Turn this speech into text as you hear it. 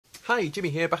Hi, Jimmy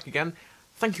here, back again.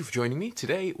 Thank you for joining me.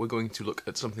 Today we're going to look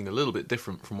at something a little bit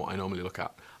different from what I normally look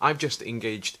at. I've just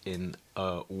engaged in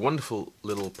a wonderful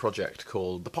little project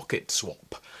called the Pocket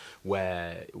Swap,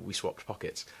 where we swapped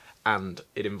pockets. And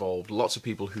it involved lots of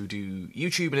people who do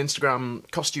YouTube and Instagram,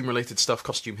 costume-related stuff,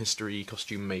 costume history,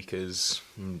 costume makers,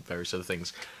 and various other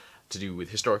things to do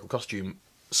with historical costume,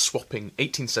 swapping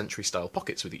 18th century style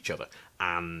pockets with each other.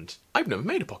 And I've never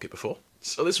made a pocket before,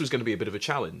 so this was going to be a bit of a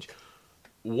challenge.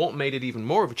 What made it even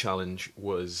more of a challenge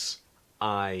was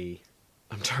I'm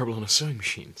terrible on a sewing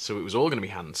machine, so it was all going to be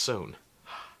hand sewn.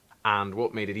 And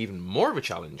what made it even more of a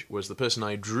challenge was the person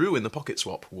I drew in the pocket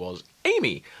swap was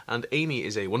Amy. And Amy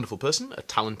is a wonderful person, a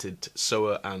talented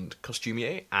sewer and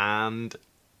costumier, and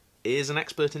is an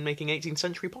expert in making 18th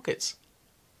century pockets.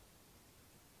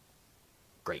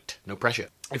 Great, no pressure.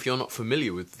 If you're not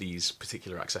familiar with these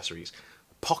particular accessories,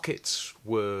 pockets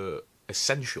were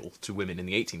essential to women in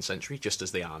the 18th century, just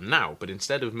as they are now, but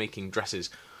instead of making dresses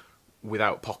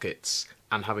without pockets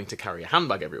and having to carry a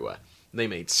handbag everywhere, they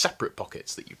made separate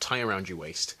pockets that you tie around your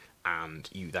waist, and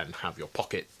you then have your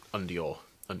pocket under your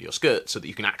skirt so that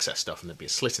you can access stuff, and there'd be a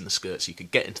slit in the skirt so you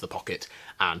could get into the pocket,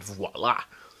 and voila,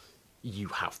 you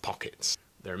have pockets.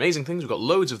 They're amazing things, we've got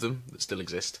loads of them that still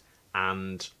exist,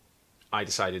 and I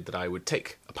decided that I would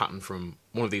take a pattern from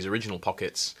one of these original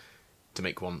pockets to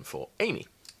make one for Amy.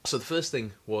 So the first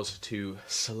thing was to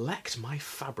select my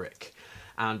fabric,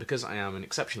 and because I am an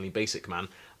exceptionally basic man,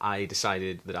 I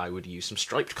decided that I would use some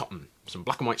striped cotton, some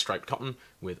black and white striped cotton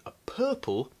with a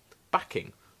purple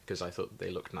backing, because I thought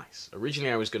they looked nice.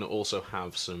 Originally I was going to also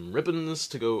have some ribbons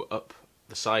to go up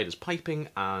the side as piping,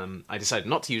 I decided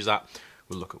not to use that.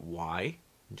 We'll look at why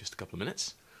in just a couple of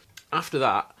minutes. After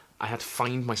that, I had to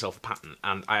find myself a pattern,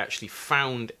 and I actually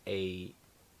found a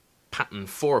pattern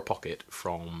for a pocket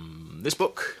from this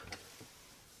book.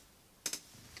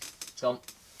 It's on.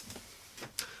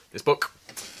 This book.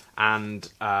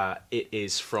 And it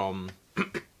is from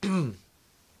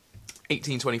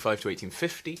 1825 to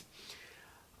 1850.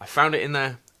 I found it in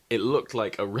there. It looked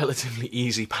like a relatively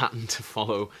easy pattern to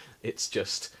follow. It's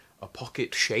just a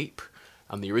pocket shape,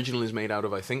 and the original is made out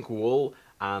of, I think, wool,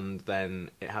 and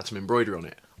then it had some embroidery on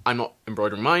it. I'm not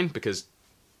embroidering mine because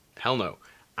hell no,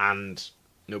 and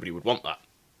nobody would want that.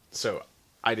 So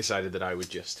I decided that I would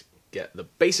just get the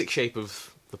basic shape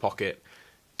of the pocket,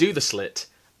 do the slit,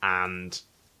 and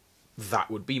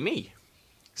that would be me.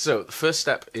 So the first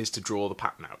step is to draw the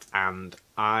pattern out, and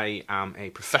I am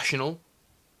a professional.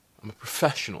 I'm a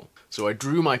professional. So I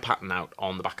drew my pattern out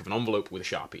on the back of an envelope with a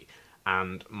Sharpie,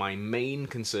 and my main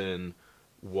concern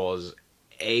was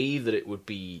A, that it would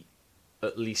be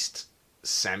at least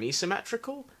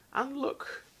semi-symmetrical and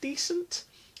look decent,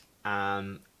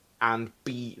 and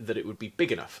B, that it would be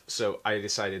big enough. So I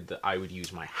decided that I would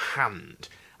use my hand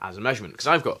as a measurement, because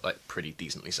I've got like pretty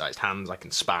decently sized hands. I can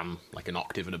span like an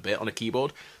octave and a bit on a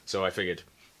keyboard, so I figured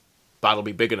that'll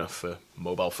be big enough for a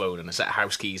mobile phone and a set of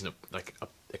house keys and a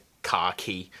car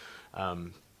key,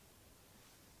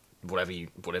 whatever you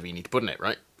need to put in it,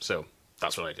 right? So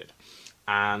that's what I did.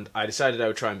 And I decided I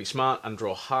would try and be smart and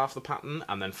draw half the pattern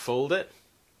and then fold it.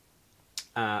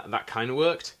 That kind of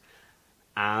worked.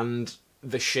 And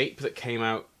the shape that came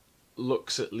out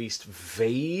looks at least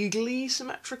vaguely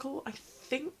symmetrical, I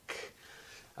think.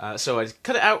 So I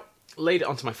cut it out, laid it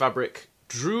onto my fabric,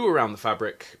 drew around the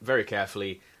fabric very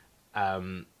carefully,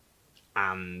 and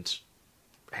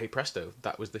hey presto,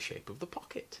 that was the shape of the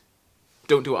pocket.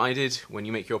 Don't do what I did when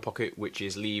you make your pocket, which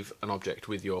is leave an object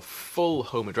with your full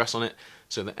home address on it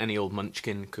so that any old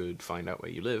munchkin could find out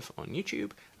where you live on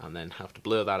YouTube and then have to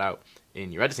blur that out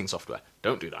in your editing software.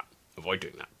 Don't do that. Avoid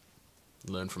doing that.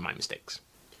 Learn from my mistakes.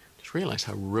 Just realised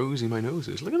how rosy my nose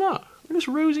is. Look at that. Look at this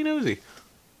rosy nosy.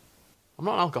 I'm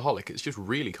not an alcoholic, it's just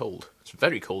really cold. It's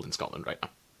very cold in Scotland right now.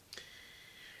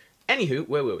 Anywho,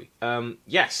 where were we?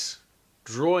 Yes,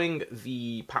 drawing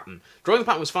the pattern. Drawing the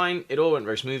pattern was fine, it all went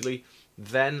very smoothly.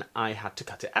 Then I had to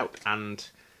cut it out, and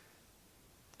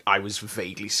I was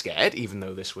vaguely scared, even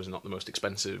though this was not the most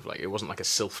expensive, like it wasn't like a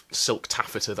silk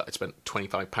taffeta that I'd spent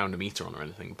 £25 a metre on or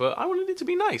anything, but I wanted it to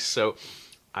be nice, so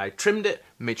I trimmed it,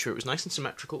 made sure it was nice and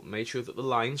symmetrical, made sure that the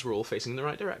lines were all facing the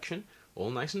right direction,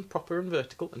 all nice and proper and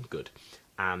vertical and good,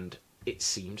 and it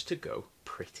seemed to go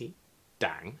pretty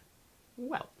dang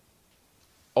well.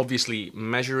 Obviously,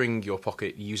 measuring your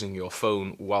pocket using your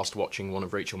phone whilst watching one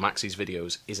of Rachel Maxey's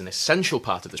videos is an essential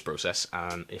part of this process,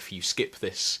 and if you skip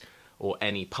this or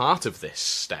any part of this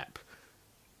step,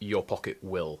 your pocket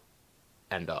will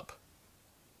end up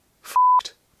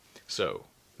f***ed. So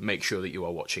make sure that you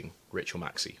are watching Rachel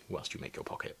Maxey whilst you make your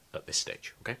pocket at this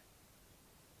stage, okay?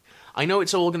 I know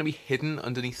it's all going to be hidden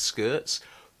underneath skirts,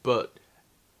 but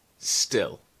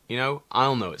still, you know,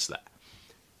 I'll know it's there.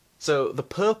 So the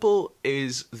purple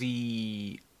is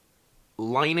the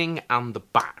lining and the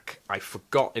back. I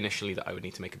forgot initially that I would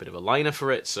need to make a bit of a liner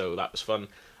for it, so that was fun.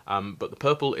 But the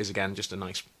purple is, again, just a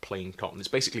nice plain cotton. It's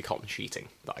basically cotton sheeting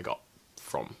that I got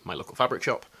from my local fabric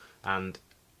shop, and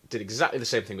did exactly the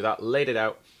same thing with that. Laid it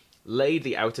out, laid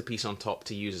the outer piece on top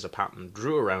to use as a pattern,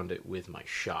 drew around it with my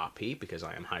Sharpie, because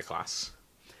I am high class,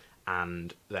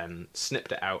 and then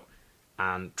snipped it out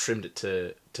and trimmed it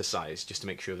to size, just to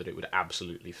make sure that it would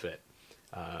absolutely fit.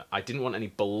 I didn't want any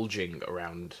bulging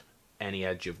around any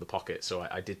edge of the pocket, so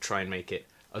I did try and make it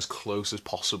as close as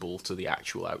possible to the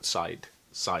actual outside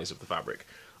size of the fabric.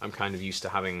 I'm kind of used to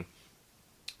having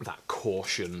that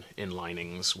caution in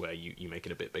linings where you make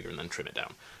it a bit bigger and then trim it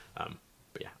down.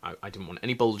 But yeah, I didn't want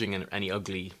any bulging and any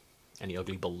ugly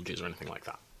bulges or anything like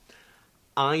that.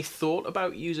 I thought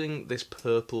about using this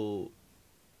purple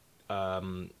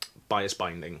bias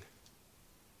binding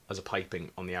as a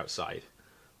piping on the outside,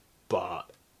 but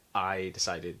I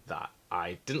decided that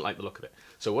I didn't like the look of it.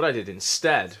 So what I did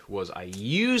instead was I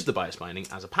used the bias binding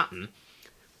as a pattern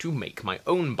to make my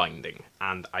own binding,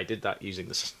 and I did that using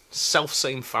the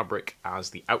self-same fabric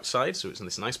as the outside, so it's in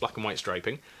this nice black and white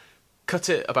striping. Cut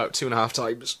it about 2.5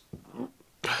 times.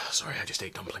 Sorry, I just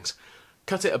ate dumplings.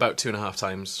 Cut it about 2.5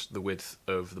 times the width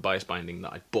of the bias binding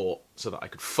that I bought, so that I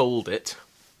could fold it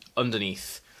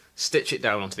underneath, stitch it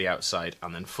down onto the outside,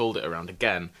 and then fold it around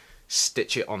again,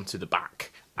 stitch it onto the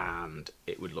back, and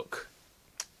it would look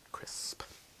crisp.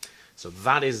 So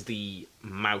that is the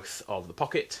mouth of the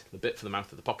pocket, the bit for the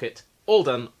mouth of the pocket. All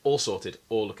done, all sorted,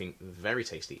 all looking very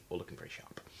tasty, all looking very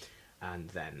sharp. And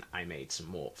then I made some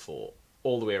more for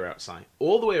all the way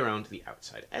around the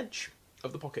outside edge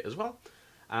of the pocket as well.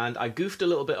 And I goofed a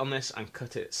little bit on this and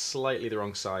cut it slightly the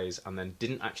wrong size, and then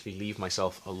didn't actually leave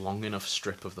myself a long enough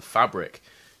strip of the fabric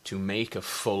to make a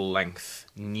full-length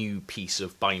new piece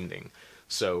of binding.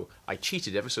 So I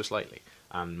cheated ever so slightly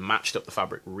and matched up the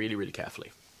fabric really, really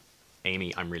carefully.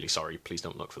 Amy, I'm really sorry, please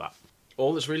don't look for that.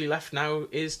 All that's really left now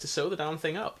is to sew the damn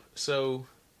thing up. So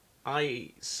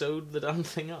I sewed the damn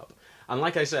thing up. And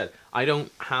like I said, I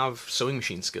don't have sewing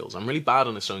machine skills. I'm really bad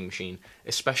on a sewing machine,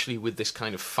 especially with this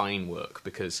kind of fine work,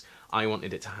 because I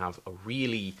wanted it to have a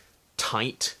really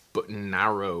tight but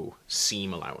narrow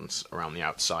seam allowance around the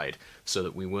outside, so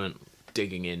that we weren't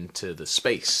digging into the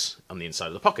space on the inside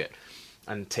of the pocket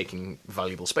and taking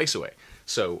valuable space away.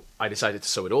 So I decided to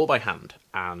sew it all by hand,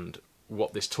 and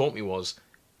what this taught me was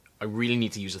I really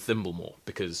need to use a thimble more,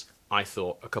 because I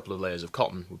thought a couple of layers of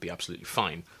cotton would be absolutely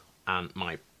fine, and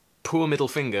my poor middle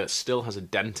finger still has a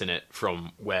dent in it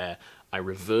from where I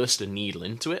reversed a needle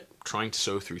into it, trying to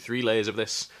sew through 3 layers of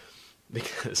this,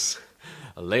 because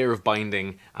a layer of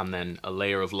binding, and then a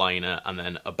layer of liner, and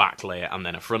then a back layer, and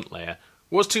then a front layer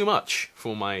was too much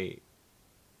for my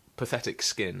pathetic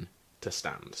skin to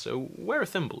stand. So wear a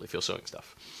thimble if you're sewing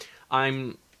stuff.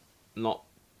 I'm not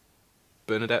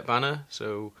Bernadette Banner,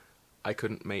 so I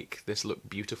couldn't make this look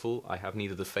beautiful. I have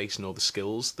neither the face nor the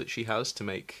skills that she has to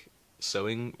make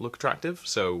sewing look attractive,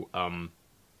 so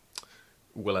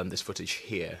we'll end this footage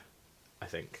here, I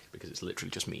think, because it's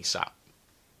literally just me sat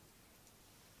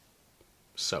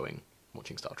sewing,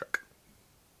 watching Star Trek.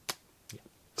 Yeah.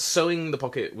 Sewing the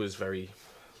pocket was very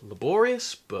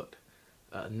laborious, but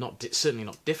certainly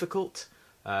not difficult.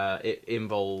 It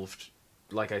involved,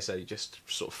 like I said, just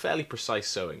sort of fairly precise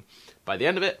sewing. By the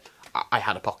end of it, I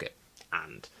had a pocket,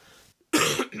 and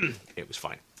it was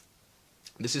fine.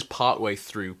 This is partway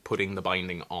through putting the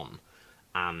binding on,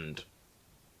 and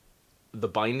the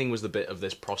binding was the bit of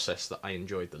this process that I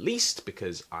enjoyed the least,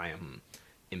 because I am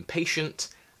impatient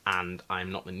and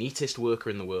I'm not the neatest worker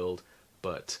in the world,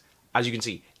 but as you can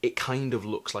see, it kind of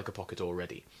looks like a pocket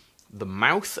already. The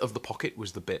mouth of the pocket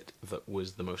was the bit that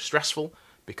was the most stressful,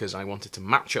 because I wanted to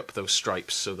match up those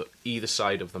stripes so that either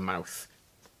side of the mouth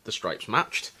the stripes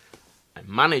matched. I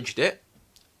managed it,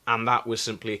 and that was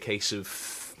simply a case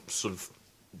of sort of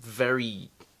very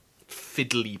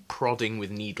fiddly prodding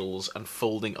with needles and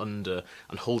folding under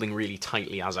and holding really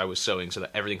tightly as I was sewing so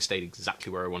that everything stayed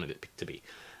exactly where I wanted it to be.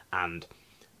 And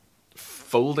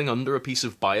folding under a piece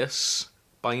of bias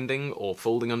binding or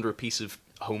folding under a piece of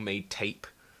homemade tape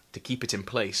to keep it in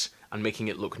place and making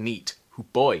it look neat,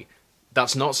 boy,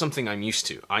 that's not something I'm used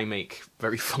to. I make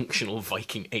very functional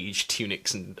Viking age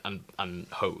tunics and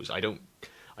hose. I don't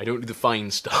do the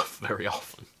fine stuff very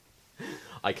often.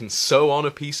 I can sew on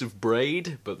a piece of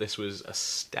braid, but this was a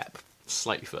step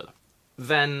slightly further.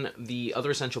 Then the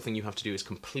other essential thing you have to do is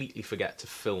completely forget to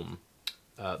film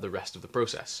the rest of the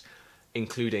process,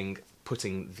 including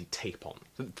putting the tape on.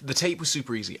 The tape was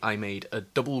super easy. I made a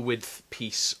double width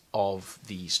piece of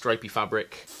the stripy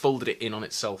fabric, folded it in on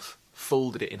itself,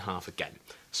 folded it in half again,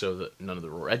 so that none of the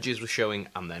raw edges were showing,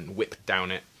 and then whipped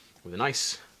down it with a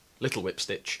nice little whip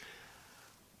stitch.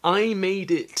 I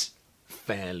made it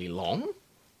fairly long,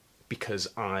 because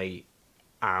I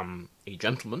am a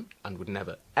gentleman and would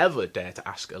never ever dare to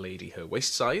ask a lady her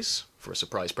waist size for a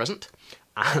surprise present,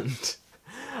 and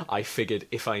I figured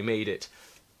if I made it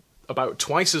about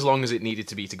twice as long as it needed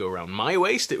to be to go around my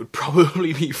waist, it would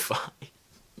probably be fine.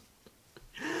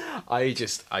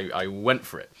 I went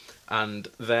for it, and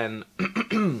then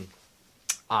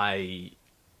I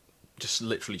just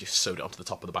literally just sewed it onto the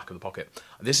top of the back of the pocket.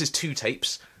 This is 2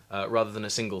 tapes rather than a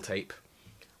single tape.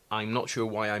 I'm not sure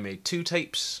why I made 2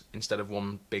 tapes instead of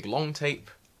 1 big long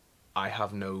tape. I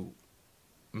have no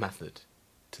method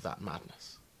to that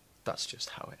madness. That's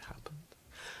just how it happened.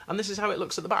 And this is how it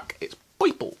looks at the back. It's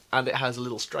purple, and it has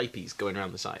little stripies going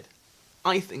around the side.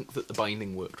 I think that the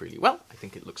binding worked really well. I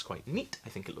think it looks quite neat. I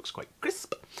think it looks quite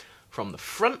crisp. From the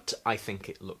front, I think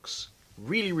it looks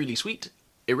really, really sweet.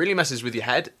 It really messes with your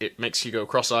head. It makes you go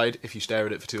cross-eyed if you stare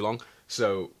at it for too long,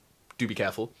 so do be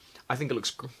careful. I think it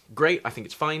looks great. I think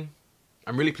it's fine.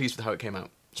 I'm really pleased with how it came out.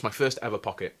 It's my first ever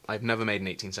pocket. I've never made an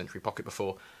 18th century pocket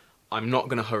before. I'm not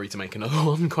going to hurry to make another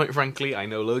one, quite frankly. I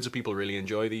know loads of people really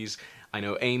enjoy these. I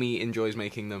know Amy enjoys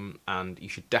making them, and you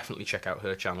should definitely check out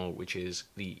her channel, which is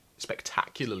the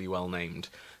spectacularly well-named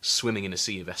Swimming in a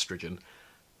Sea of Estrogen.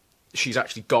 She's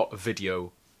actually got a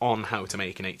video on how to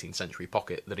make an 18th century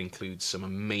pocket that includes some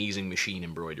amazing machine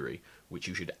embroidery, which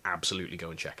you should absolutely go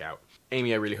and check out.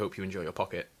 Amy, I really hope you enjoy your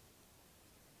pocket.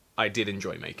 I did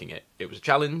enjoy making it. It was a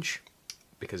challenge,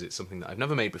 because it's something that I've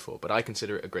never made before, but I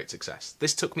consider it a great success.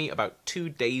 This took me about 2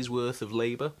 days worth of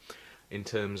labour in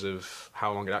terms of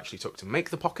how long it actually took to make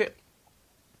the pocket.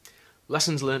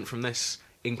 Lessons learned from this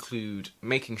include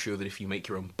making sure that if you make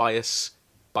your own bias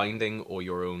binding or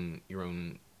your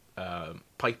own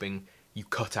piping, you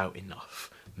cut out enough.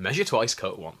 Measure twice,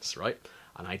 cut once, right?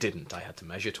 And I didn't. I had to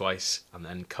measure twice, and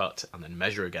then cut, and then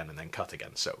measure again, and then cut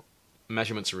again. So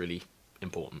measurements are really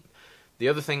important. The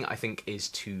other thing I think is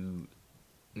to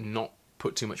not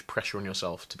put too much pressure on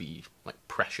yourself to be like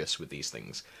precious with these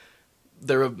things.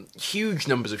 There are huge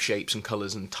numbers of shapes and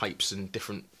colours and types and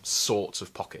different sorts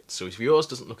of pockets, so if yours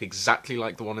doesn't look exactly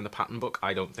like the one in the pattern book,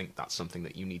 I don't think that's something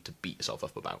that you need to beat yourself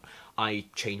up about. I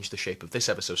changed the shape of this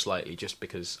ever so slightly just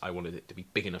because I wanted it to be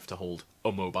big enough to hold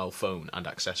a mobile phone and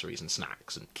accessories and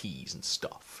snacks and keys and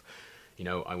stuff. You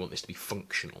know, I want this to be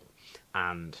functional,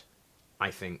 and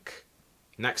I think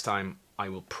next time I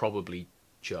will probably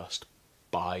just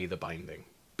buy the binding,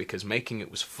 because making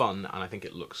it was fun, and I think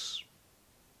it looks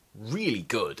really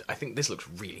good. I think this looks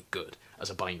really good as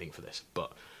a binding for this,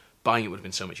 but buying it would have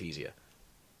been so much easier.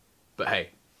 But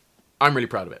hey, I'm really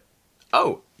proud of it.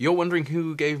 Oh, you're wondering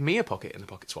who gave me a pocket in the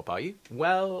pocket swap, are you?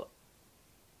 Well,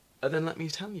 then let me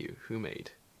tell you who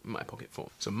made my pocket for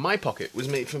me. So my pocket was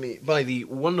made for me by the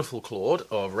wonderful Claude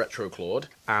of Retro Claude,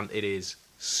 and it is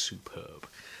superb.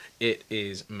 It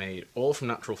is made all from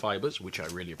natural fibres, which I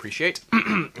really appreciate.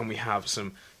 And we have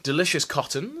some delicious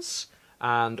cottons,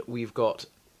 and we've got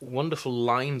wonderful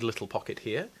lined little pocket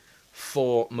here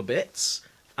for my bits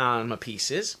and my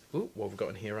pieces. Ooh, what have we got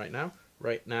in here right now?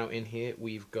 Right now in here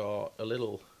we've got a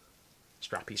little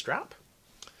strappy strap.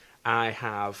 I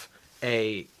have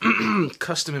a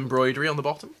custom embroidery on the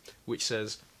bottom, which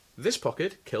says, "This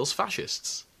pocket kills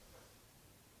fascists."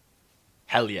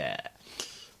 Hell yeah.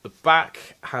 The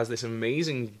back has this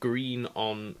amazing green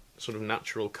on sort of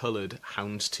natural coloured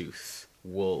houndstooth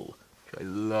wool, which I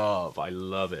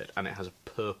love it. And it has a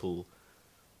purple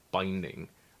binding,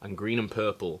 and green and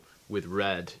purple with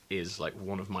red is like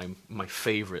one of my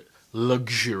favourite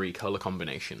luxury colour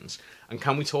combinations. And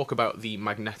can we talk about the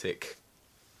magnetic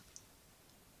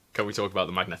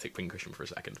pincushion for a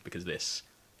second? Because this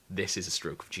is a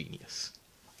stroke of genius.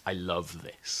 I love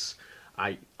this.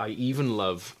 I even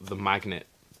love the magnet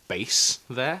base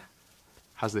there.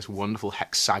 Has this wonderful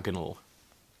hexagonal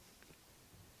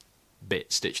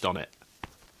bit stitched on it.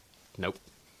 Nope.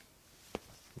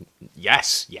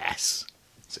 Yes.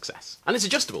 Success. And it's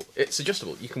adjustable.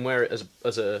 You can wear it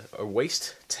as a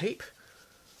waist tape,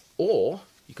 or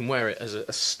you can wear it as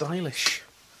a stylish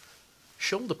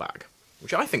shoulder bag,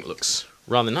 which I think looks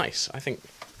rather nice. I think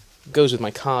goes with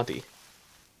my cardi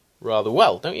rather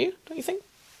well, don't you? Don't you think?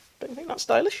 Don't you think that's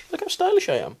stylish? Look how stylish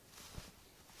I am.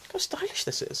 Look how stylish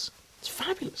this is. It's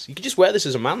fabulous. You could just wear this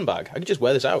as a man bag. I could just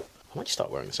wear this out. I might just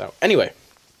start wearing this out. Anyway,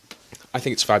 I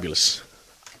think it's fabulous.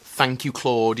 Thank you,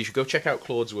 Claude. You should go check out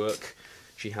Claude's work.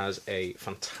 She has a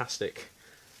fantastic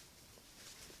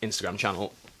Instagram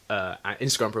channel.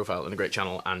 Instagram profile and a great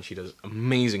channel, and she does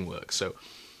amazing work. So,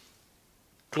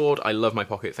 Claude, I love my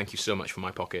pocket. Thank you so much for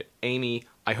my pocket. Amy,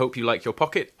 I hope you like your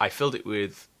pocket. I filled it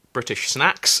with British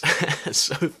snacks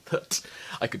so that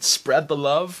I could spread the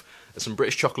love. There's some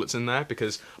British chocolates in there,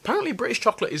 because apparently British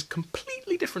chocolate is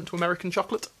completely different to American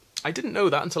chocolate. I didn't know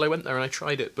that until I went there and I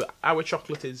tried it, but our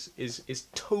chocolate is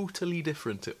totally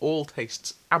different. It all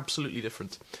tastes absolutely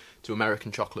different to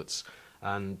American chocolates.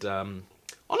 And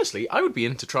honestly, I would be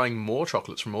into trying more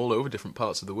chocolates from all over different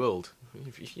parts of the world.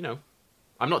 You know,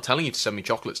 I'm not telling you to send me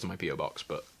chocolates to my P.O. box,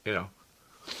 but, you know,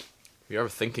 if you're ever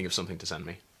thinking of something to send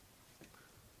me,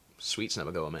 sweets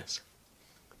never go amiss.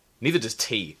 Neither does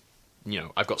tea. You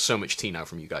know, I've got so much tea now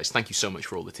from you guys. Thank you so much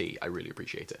for all the tea. I really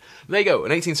appreciate it. There you go,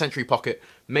 an 18th century pocket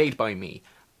made by me,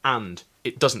 and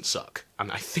it doesn't suck.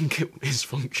 And I think it is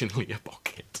functionally a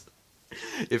pocket.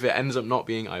 If it ends up not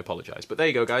being, I apologise. But there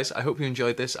you go, guys. I hope you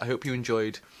enjoyed this. I hope you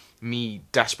enjoyed me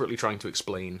desperately trying to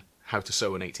explain how to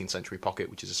sew an 18th century pocket,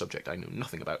 which is a subject I know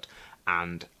nothing about.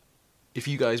 And if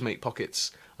you guys make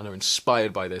pockets and are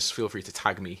inspired by this, feel free to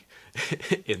tag me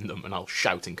in them, and I'll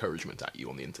shout encouragement at you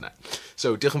on the internet.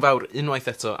 So, diolch yn fawr unwaith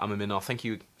eto am ymuno. Thank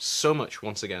you so much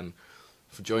once again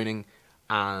for joining,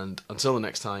 and until the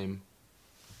next time,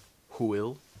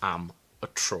 hwyl am y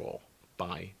tro.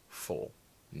 Bye for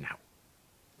now.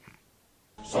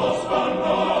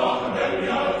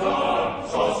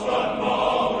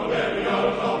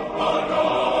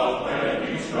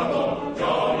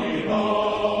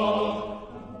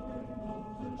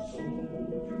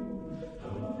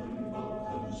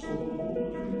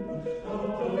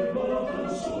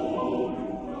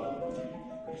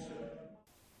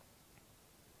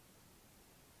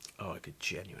 Oh, I could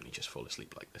genuinely just fall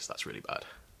asleep like this. That's really bad.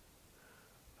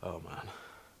 Oh, man.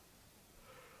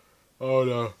 Oh,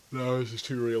 no. No, this is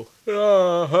too real.